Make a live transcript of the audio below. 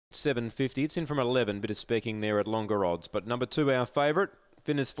750. It's in from 11. Bit of speaking there at longer odds. But number 2, our favourite,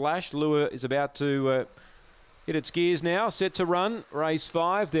 Finnis Flash. Lure is about to hit its gears now. Set to run. Race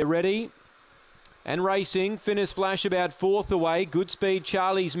 5. They're ready. And racing, Finnis Flash about 4th away. Good speed,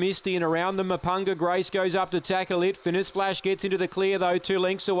 Charlie's Misty, and around them, Mapunga Grace goes up to tackle it. Finnis Flash gets into the clear, though, 2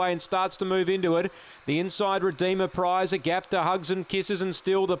 lengths away and starts to move into it. The inside Redeemer Prize, a gap to Hugs and Kisses and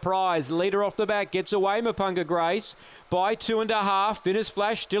still the prize. Leader off the back, gets away, Mapunga Grace. By 2.5, Finnis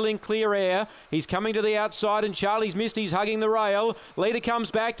Flash still in clear air. He's coming to the outside and Charlie's Misty's hugging the rail. Leader comes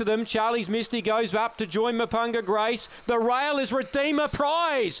back to them. Charlie's Misty goes up to join Mapunga Grace. The rail is Redeemer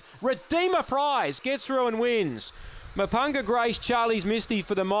Prize. Redeemer Prize gets through and wins. Mapunga Grace, Charlie's Misty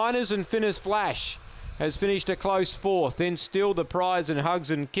for the Miners, and Finnis Flash has finished a close 4th. Then still the prize and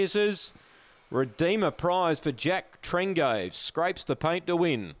Hugs and Kisses. Redeemer Prize for Jack Trengove. Scrapes the paint to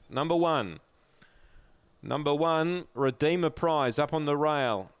win. Number 1. Number 1, Redeemer Prize up on the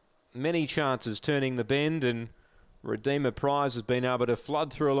rail. Many chances turning the bend, and Redeemer Prize has been able to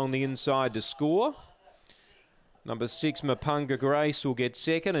flood through along the inside to score. Number 6, Mapunga Grace will get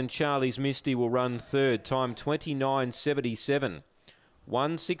 2nd, and Charlie's Misty will run 3rd. Time 29.77.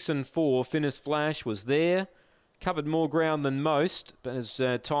 1, 6 and 4. Finnis Flash was there. Covered more ground than most, but is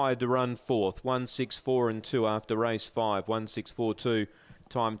tied to run 4th. 1, 6, 4 and 2 after race 5. 1, 6, 4, 2.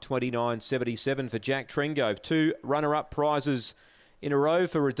 Time 29.77 for Jack Trengove. 2 runner-up prizes in a row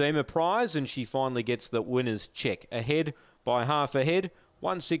for Redeemer Prize, and she finally gets the winner's check. Ahead by half a head.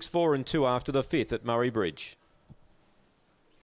 1, 6, 4 and 2 after the 5th at Murray-Bridge.